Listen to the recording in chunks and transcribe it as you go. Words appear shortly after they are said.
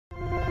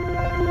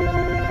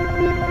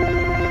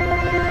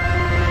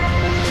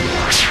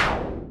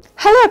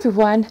Hello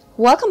everyone,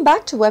 welcome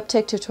back to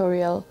WebTech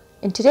tutorial.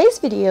 In today's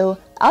video,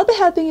 I'll be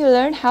helping you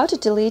learn how to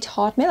delete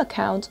Hotmail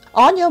account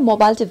on your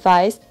mobile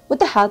device with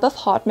the help of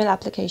Hotmail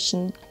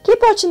application. Keep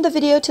watching the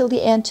video till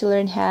the end to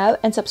learn how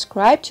and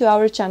subscribe to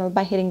our channel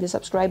by hitting the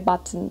subscribe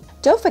button.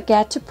 Don't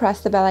forget to press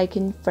the bell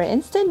icon for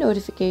instant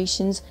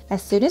notifications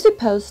as soon as we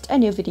post a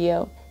new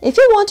video. If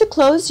you want to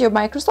close your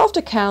Microsoft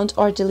account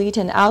or delete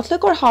an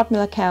Outlook or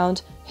Hotmail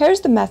account,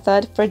 here's the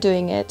method for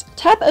doing it.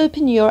 Tap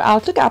open your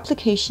Outlook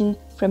application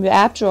from your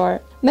app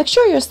drawer. Make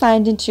sure you're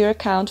signed into your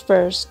account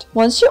first.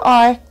 Once you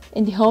are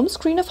in the home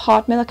screen of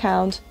Hotmail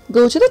account,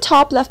 go to the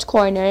top left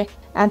corner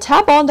and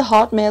tap on the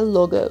Hotmail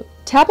logo.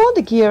 Tap on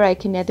the gear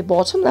icon at the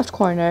bottom left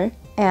corner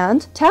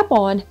and tap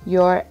on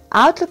your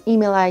Outlook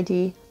email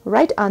ID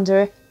right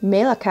under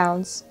Mail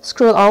Accounts.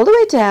 Scroll all the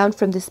way down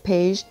from this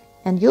page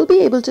and you'll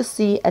be able to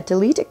see a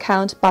Delete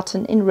Account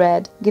button in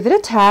red. Give it a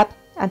tap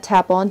and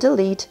tap on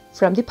Delete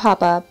from the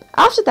pop-up.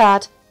 After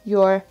that,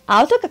 your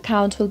Outlook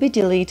account will be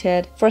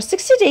deleted. For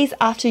 60 days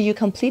after you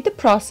complete the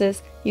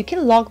process, you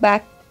can log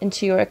back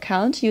into your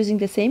account using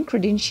the same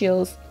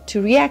credentials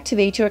to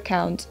reactivate your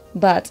account.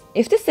 But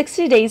if the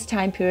 60 days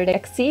time period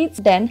exceeds,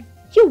 then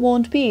you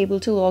won't be able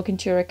to log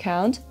into your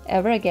account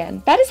ever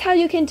again. That is how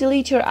you can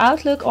delete your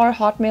Outlook or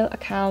Hotmail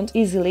account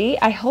easily.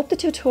 I hope the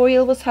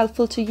tutorial was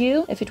helpful to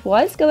you. If it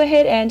was, go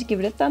ahead and give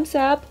it a thumbs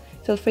up.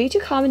 Feel free to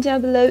comment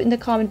down below in the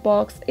comment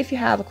box if you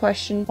have a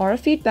question or a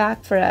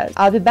feedback for us.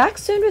 I'll be back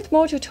soon with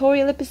more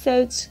tutorial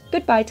episodes.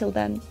 Goodbye till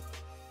then.